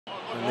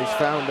And he's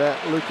found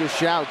Lucas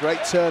Xiao.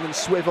 Great turn and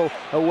swivel.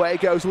 Away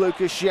goes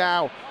Lucas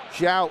Xiao.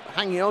 Xiao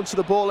hanging on to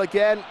the ball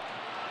again.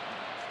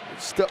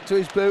 It's stuck to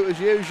his boot as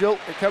usual.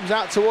 It comes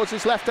out towards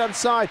his left-hand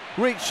side.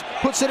 Reach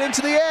puts it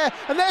into the air,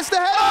 and there's the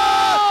header!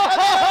 Oh! And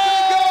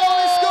the goal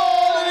is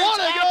scored, and it's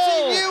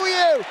Atdhe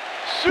Nuhiu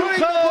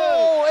putting the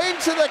ball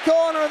into the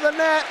corner of the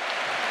net,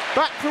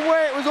 back from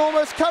where it was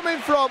almost coming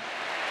from.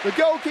 The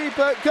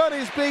goalkeeper, Gunn,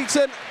 is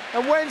beaten,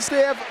 and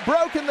Wednesday have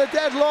broken the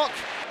deadlock.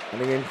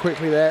 Coming in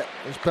quickly there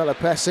is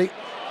Pelopessi.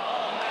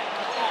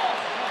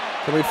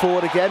 Coming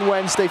forward again,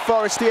 Wednesday.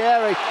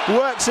 Forestieri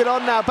works it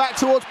on now, back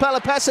towards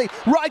Pelopessi.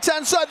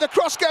 Right-hand side, the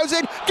cross goes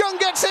in. Gunn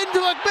gets into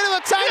a bit of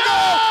a tangle.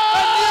 Yeah!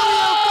 And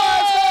Nuhiu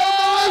fires home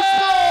the loose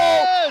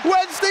ball.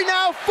 Wednesday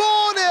now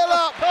 4-0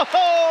 up.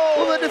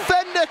 Well, the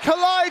defender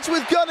collides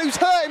with Gunn, who's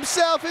hurt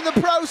himself in the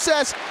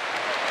process.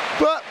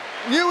 But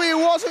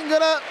Nuhiu wasn't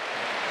going to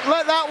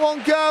let that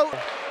one go.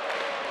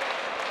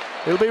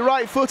 It'll be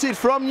right-footed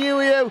from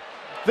Nuhiu.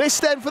 This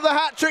then for the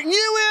hat-trick. Nuhiu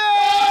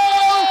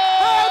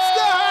has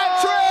the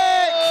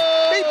hat-trick!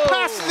 He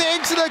passes it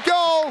into the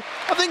goal.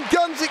 I think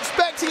Gunn's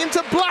expecting him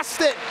to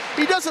blast it.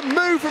 He doesn't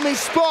move from his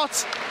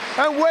spot.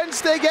 And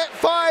Wednesday get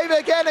 5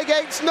 again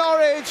against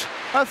Norwich.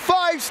 A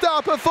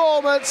 5-star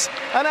performance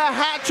and a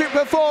hat-trick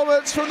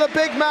performance from the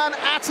big man,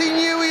 Atdhe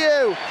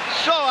Nuhiu.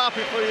 So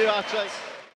happy for you, Atdhe.